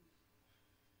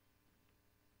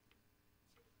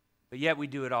 But yet we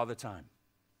do it all the time.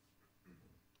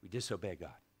 We disobey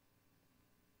God.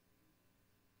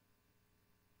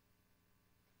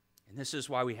 And this is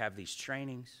why we have these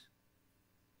trainings.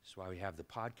 This is why we have the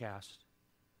podcast,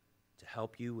 to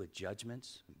help you with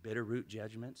judgments, bitter root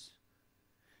judgments.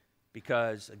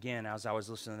 Because, again, as I was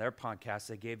listening to their podcast,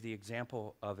 they gave the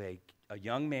example of a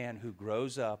young man who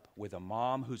grows up with a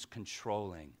mom who's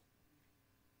controlling.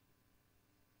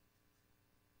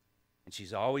 And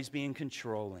she's always being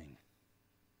controlling.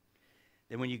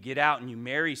 Then when you get out and you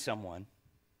marry someone,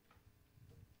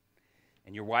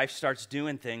 and your wife starts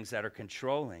doing things that are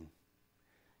controlling,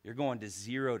 you're going to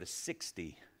 0 to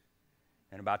 60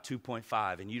 in about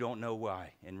 2.5, and you don't know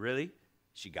why. And really,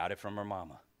 she got it from her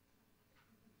mama.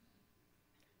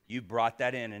 You brought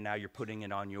that in, and now you're putting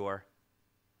it on your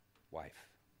wife.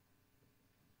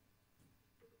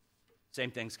 Same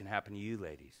things can happen to you,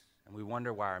 ladies. And we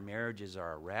wonder why our marriages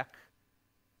are a wreck.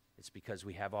 It's because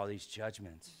we have all these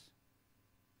judgments,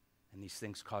 and these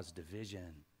things cause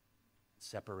division,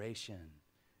 separation.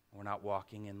 We're not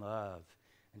walking in love.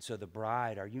 And so the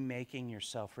bride, are you making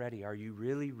yourself ready? Are you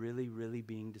really, really, really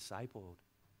being discipled?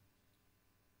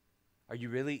 Are you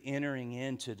really entering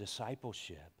into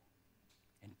discipleship?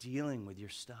 and dealing with your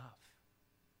stuff.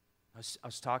 I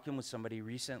was talking with somebody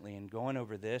recently and going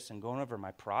over this and going over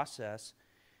my process.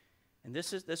 And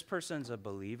this person's a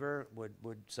believer.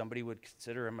 Somebody would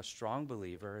consider him a strong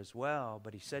believer as well.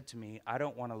 But he said to me, I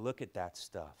don't want to look at that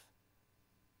stuff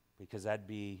because that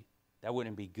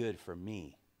wouldn't be good for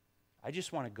me. I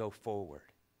just want to go forward.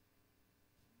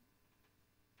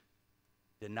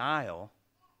 Denial,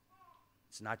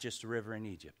 it's not just a river in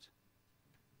Egypt.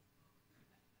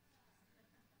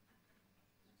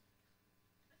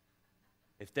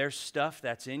 If there's stuff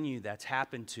that's in you that's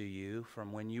happened to you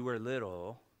from when you were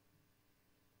little,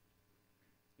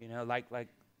 I've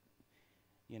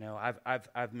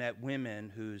met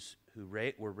women who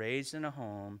were raised in a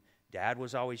home. Dad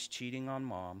was always cheating on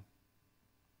mom.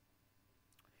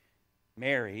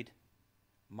 Married,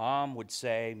 mom would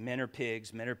say, men are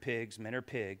pigs, men are pigs, men are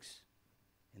pigs.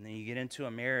 And then you get into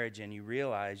a marriage and you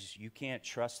realize you can't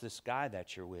trust this guy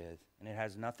that you're with. And it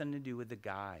has nothing to do with the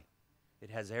guy. It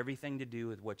has everything to do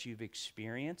with what you've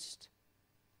experienced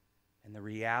and the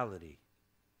reality.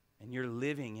 And you're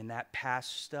living in that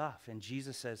past stuff. And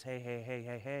Jesus says,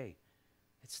 hey,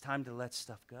 it's time to let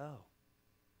stuff go.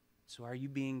 So are you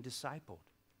being discipled?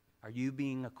 Are you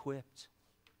being equipped?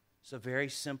 It's a very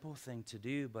simple thing to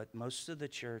do, but most of the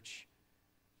church,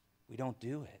 we don't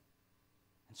do it.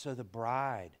 And so the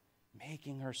bride,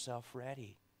 making herself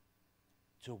ready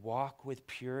to walk with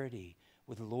purity,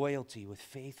 with loyalty, with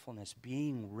faithfulness,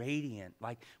 being radiant.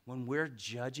 Like when we're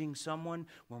judging someone,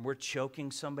 when we're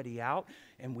choking somebody out,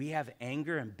 and we have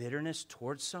anger and bitterness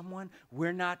towards someone,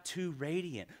 we're not too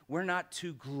radiant. We're not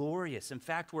too glorious. In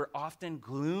fact, we're often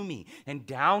gloomy and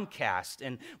downcast.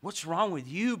 And what's wrong with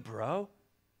you, bro?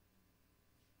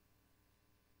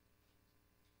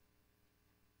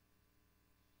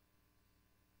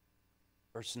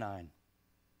 Verse 9.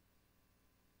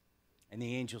 And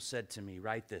the angel said to me,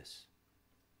 write this.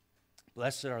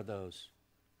 Blessed are those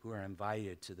who are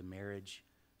invited to the marriage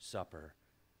supper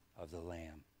of the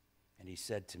Lamb. And he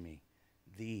said to me,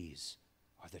 these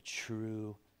are the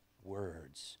true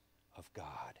words of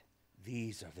God.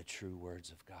 These are the true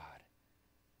words of God.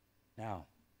 Now,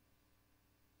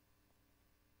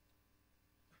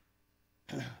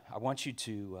 I want you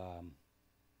to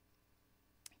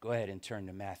go ahead and turn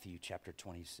to Matthew chapter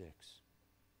 26.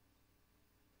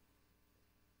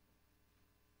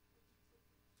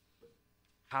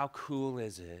 How cool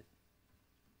is it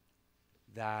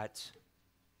that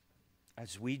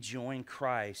as we join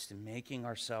Christ in making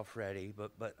ourselves ready,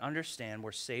 but understand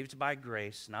we're saved by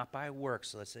grace, not by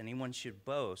works, lest anyone should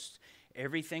boast.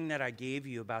 Everything that I gave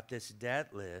you about this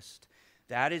debt list,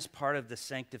 that is part of the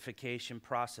sanctification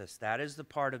process. That is the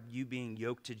part of you being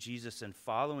yoked to Jesus and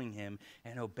following him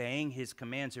and obeying his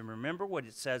commands. And remember what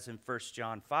it says in 1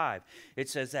 John 5. It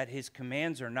says that his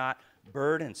commands are not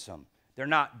burdensome. They're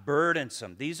not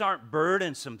burdensome. These aren't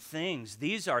burdensome things.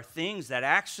 These are things that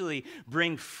actually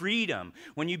bring freedom.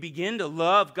 When you begin to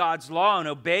love God's law and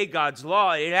obey God's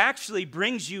law, it actually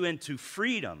brings you into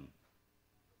freedom.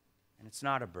 And it's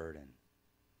not a burden.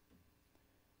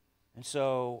 And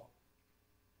so,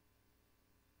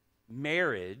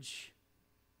 marriage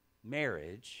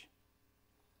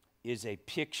is a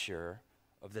picture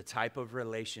of the type of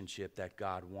relationship that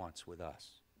God wants with us.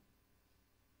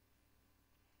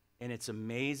 And it's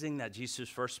amazing that Jesus'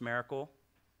 first miracle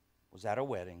was at a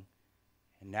wedding.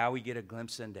 And now we get a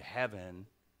glimpse into heaven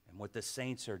and what the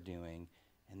saints are doing.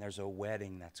 And there's a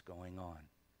wedding that's going on.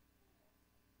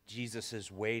 Jesus is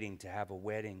waiting to have a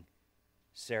wedding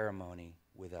ceremony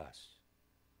with us.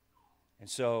 And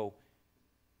so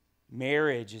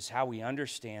marriage is how we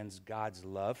understand God's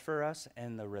love for us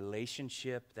and the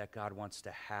relationship that God wants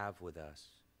to have with us.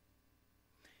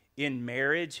 In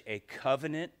marriage, a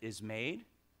covenant is made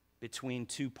between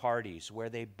two parties where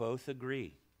they both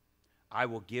agree. I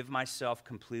will give myself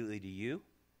completely to you,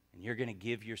 and you're going to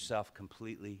give yourself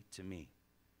completely to me.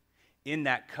 In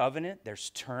that covenant, there's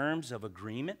terms of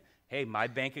agreement. Hey, my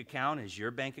bank account is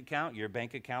your bank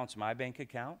account's my bank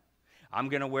account. I'm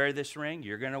going to wear this ring,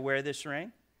 you're going to wear this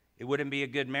ring. It wouldn't be a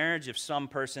good marriage if some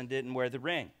person didn't wear the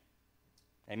ring.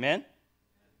 Amen?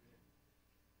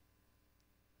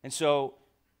 And so,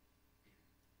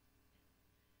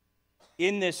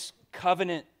 in this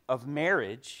covenant of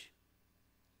marriage,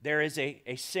 there is a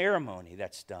ceremony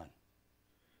that's done.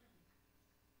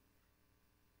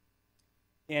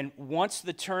 And once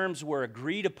the terms were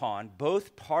agreed upon,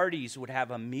 both parties would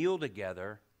have a meal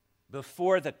together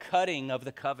before the cutting of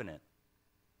the covenant.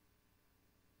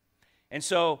 And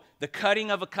so the cutting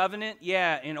of a covenant,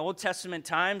 in Old Testament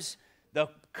times, the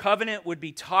covenant would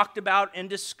be talked about and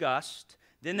discussed.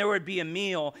 Then there would be a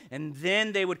meal, and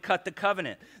then they would cut the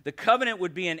covenant. The covenant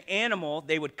would be an animal.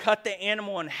 They would cut the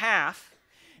animal in half,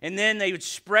 and then they would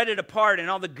spread it apart, and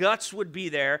all the guts would be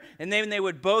there. And then they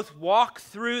would both walk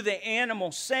through the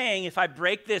animal saying, if I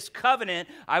break this covenant,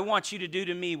 I want you to do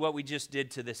to me what we just did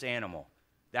to this animal.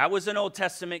 That was an Old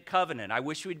Testament covenant. I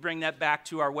wish we'd bring that back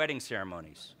to our wedding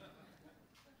ceremonies.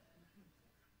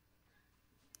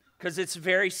 Because it's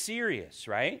very serious,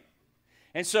 right?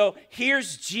 And so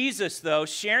here's Jesus, though,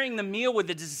 sharing the meal with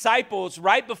the disciples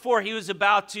right before he was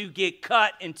about to get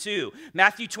cut in two.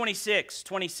 Matthew 26,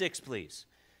 please.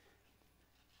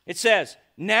 It says,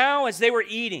 now as they were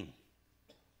eating,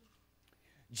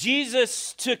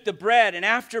 Jesus took the bread, and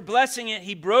after blessing it,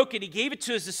 he broke it. He gave it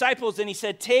to his disciples, and he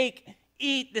said, take,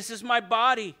 eat, this is my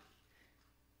body.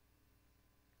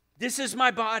 This is my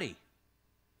body.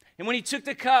 And when he took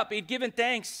the cup, he'd given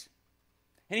thanks.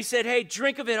 And he said, hey,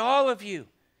 drink of it, all of you.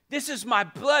 This is my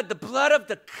blood, the blood of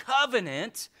the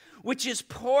covenant, which is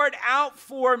poured out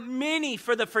for many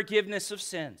for the forgiveness of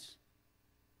sins.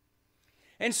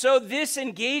 And so this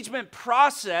engagement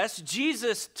process,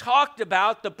 Jesus talked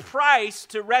about the price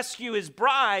to rescue his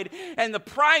bride. And the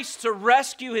price to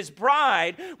rescue his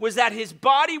bride was that his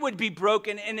body would be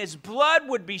broken and his blood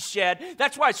would be shed.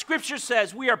 That's why Scripture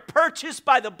says we are purchased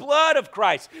by the blood of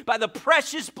Christ, by the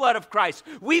precious blood of Christ.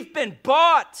 We've been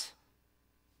bought.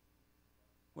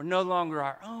 We're no longer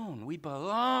our own. We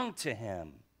belong to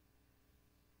him.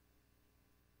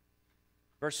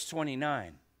 Verse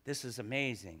 29. This is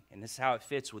amazing, and this is how it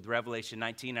fits with Revelation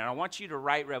 19. And I want you to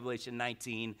write Revelation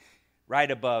 19 right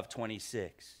above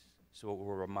 26, so it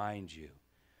will remind you.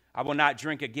 I will not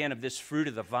drink again of this fruit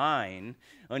of the vine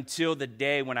until the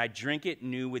day when I drink it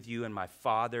new with you in my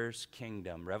Father's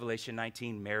kingdom. Revelation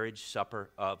 19, marriage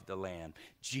supper of the Lamb.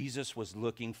 Jesus was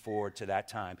looking forward to that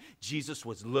time. Jesus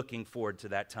was looking forward to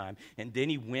that time. And then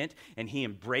he went and he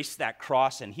embraced that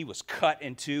cross and he was cut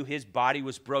in two. His body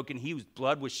was broken. His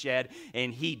blood was shed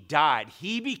and he died.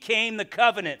 He became the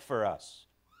covenant for us.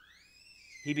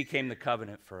 He became the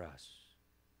covenant for us.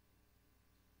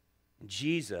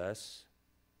 Jesus,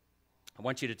 I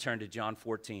want you to turn to John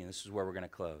 14. This is where we're going to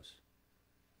close.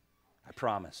 I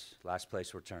promise. Last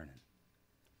place we're turning.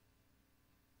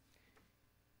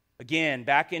 Again,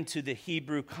 back into the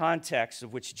Hebrew context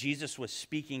of which Jesus was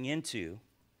speaking into.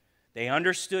 They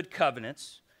understood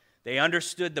covenants. They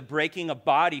understood the breaking of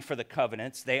body for the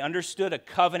covenants. They understood a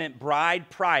covenant bride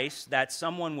price that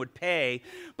someone would pay.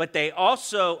 But they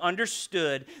also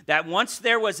understood that once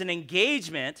there was an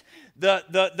engagement,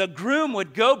 the groom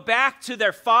would go back to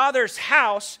their father's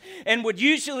house and would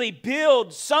usually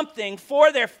build something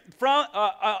for their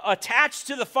attached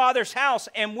to the father's house.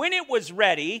 And when it was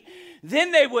ready,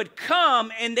 then they would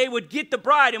come and they would get the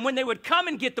bride. And when they would come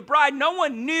and get the bride, no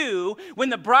one knew when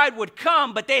the bride would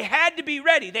come, but they had to be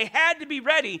ready. They had to be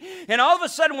ready. And all of a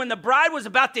sudden, when the bride was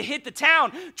about to hit the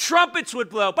town, trumpets would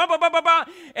blow, bah, bah, bah, bah, bah,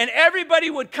 and everybody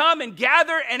would come and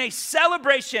gather in a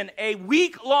celebration, a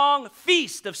week-long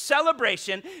feast of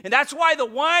celebration. And that's why the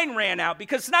wine ran out,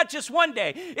 because it's not just one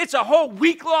day. It's a whole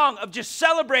week long of just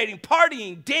celebrating,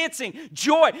 partying, dancing,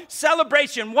 joy,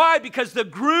 celebration. Why? Because the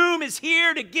groom is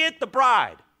here to get the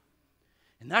bride.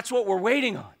 And that's what we're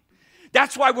waiting on.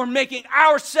 That's why we're making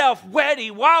ourselves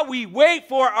ready while we wait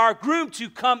for our groom to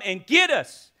come and get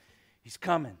us. He's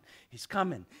coming. He's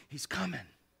coming. He's coming.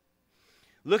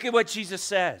 Look at what Jesus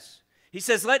says. He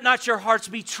says, let not your hearts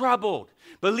be troubled.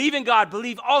 Believe in God.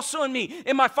 Believe also in me.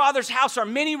 In my Father's house are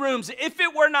many rooms. If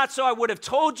it were not so, I would have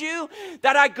told you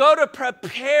that I go to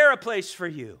prepare a place for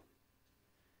you.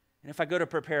 And if I go to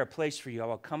prepare a place for you, I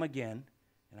will come again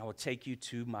and I will take you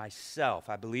to myself.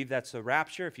 I believe that's the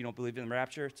rapture. If you don't believe in the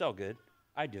rapture, it's all good.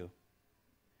 I do.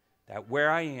 That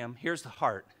where I am, here's the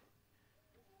heart.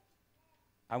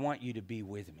 I want you to be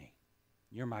with me.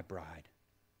 You're my bride.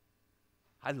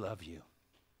 I love you.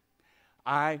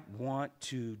 I want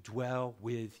to dwell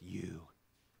with you.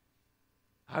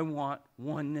 I want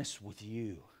oneness with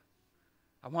you.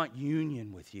 I want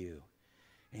union with you.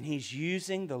 And he's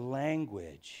using the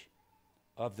language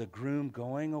of the groom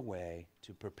going away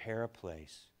to prepare a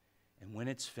place. And when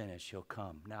it's finished, he'll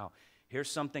come. Now,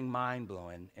 here's something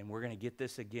mind-blowing, and we're going to get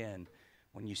this again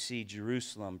when you see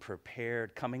Jerusalem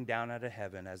prepared, coming down out of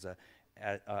heaven as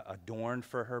adorned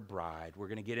for her bride. We're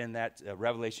going to get in that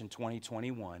Revelation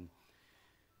 20:21.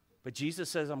 But Jesus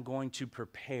says, I'm going to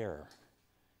prepare.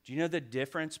 Do you know the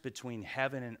difference between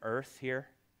heaven and earth here?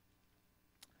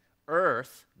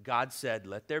 Earth, God said,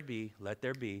 let there be, let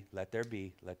there be, let there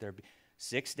be, let there be.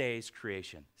 6 days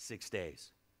creation, 6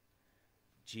 days.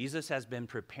 Jesus has been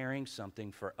preparing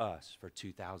something for us for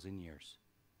 2,000 years.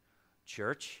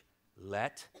 Church,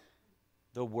 let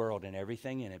the world and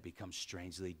everything in it becomes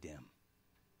strangely dim.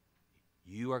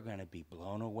 You are going to be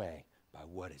blown away by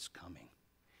what is coming.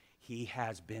 He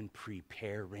has been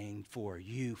preparing for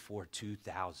you for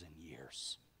 2,000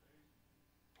 years.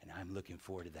 And I'm looking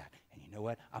forward to that. And you know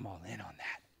what? I'm all in on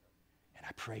that. And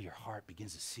I pray your heart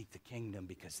begins to seek the kingdom,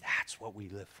 because that's what we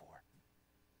live for.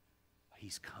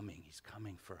 He's coming. He's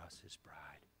coming for us, his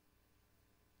bride.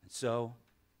 And so,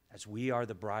 as we are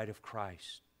the bride of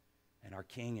Christ and our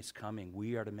King is coming,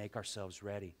 we are to make ourselves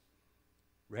ready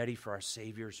for our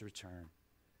Savior's return.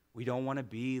 We don't want to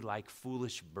be like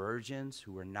foolish virgins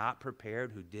who were not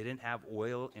prepared, who didn't have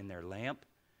oil in their lamp.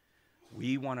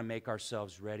 We want to make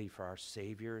ourselves ready for our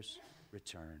Savior's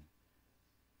return.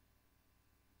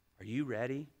 Are you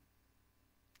ready?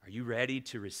 Are you ready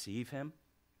to receive him?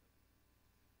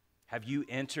 Have you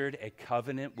entered a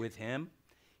covenant with him?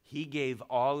 He gave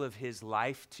all of his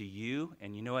life to you,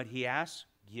 and you know what he asks?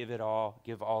 Give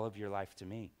all of your life to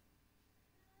me.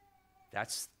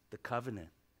 That's the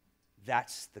covenant.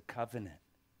 That's the covenant.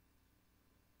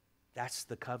 That's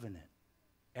the covenant.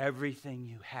 Everything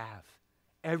you have.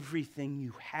 Everything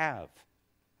you have.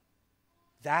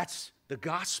 That's the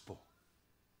gospel.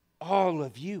 All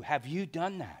of you. Have you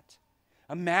done that?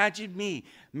 Imagine me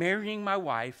marrying my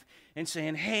wife and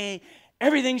saying, hey,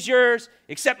 everything's yours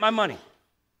except my money.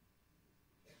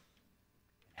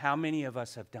 How many of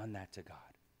us have done that to God?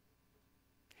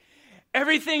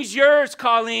 Everything's yours,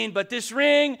 Colleen, but this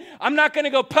ring, I'm not going to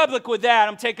go public with that.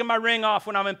 I'm taking my ring off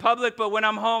when I'm in public, but when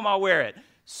I'm home, I'll wear it.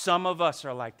 Some of us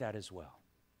are like that as well.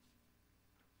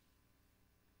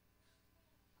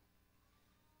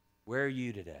 Where are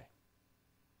you today?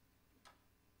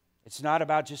 It's not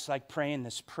about just like praying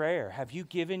this prayer. Have you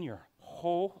given your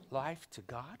whole life to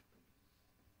God?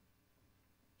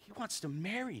 He wants to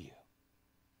marry you.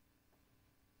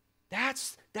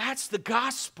 That's the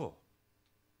gospel.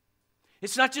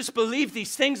 It's not just believe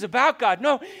these things about God.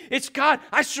 No, it's God,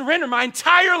 I surrender my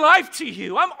entire life to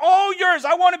you. I'm all yours.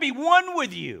 I want to be one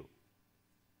with you.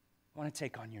 I want to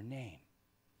take on your name.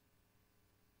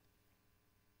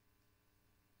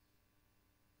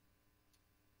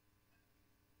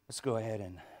 Let's go ahead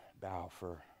and bow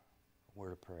for a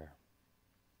word of prayer.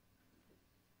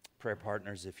 Prayer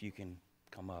partners, if you can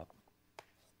come up.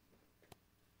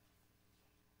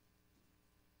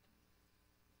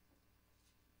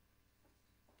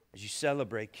 As you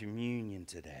celebrate communion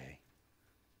today,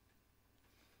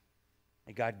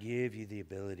 may God give you the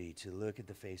ability to look at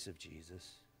the face of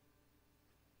Jesus,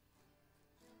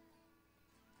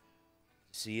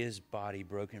 see his body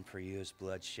broken for you, his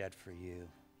blood shed for you,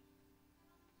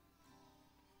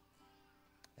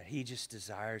 that he just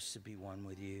desires to be one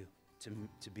with you,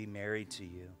 to be married to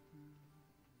you.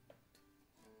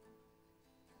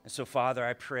 And so, Father,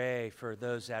 I pray for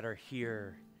those that are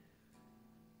here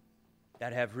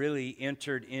that have really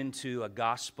entered into a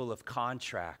gospel of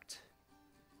contract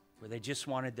where they just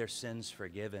wanted their sins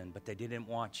forgiven, but they didn't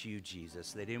want you,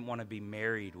 Jesus. They didn't want to be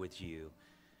married with you.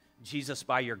 Jesus,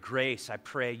 by your grace, I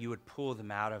pray you would pull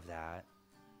them out of that.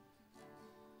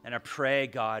 And I pray,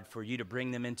 God, for you to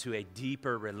bring them into a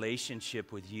deeper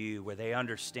relationship with you where they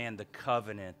understand the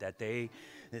covenant, that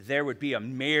there would be a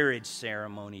marriage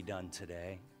ceremony done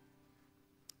today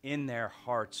in their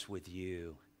hearts with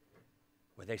you,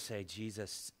 where they say,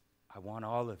 Jesus, I want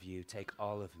all of you. Take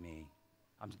all of me.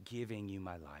 I'm giving you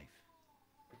my life.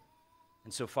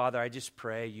 And so, Father, I just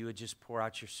pray you would just pour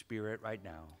out your Spirit right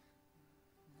now.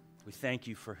 We thank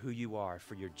you for who you are,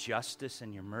 for your justice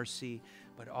and your mercy,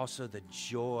 but also the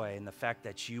joy and the fact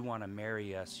that you want to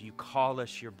marry us. You call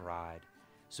us your bride.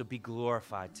 So be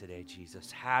glorified today,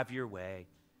 Jesus. Have your way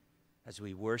as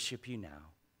we worship you now.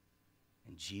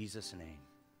 In Jesus' name,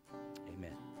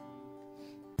 amen.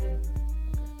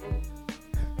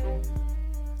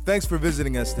 Thanks for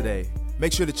visiting us today.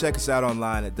 Make sure to check us out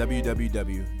online at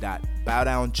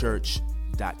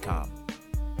www.bowdownchurch.com.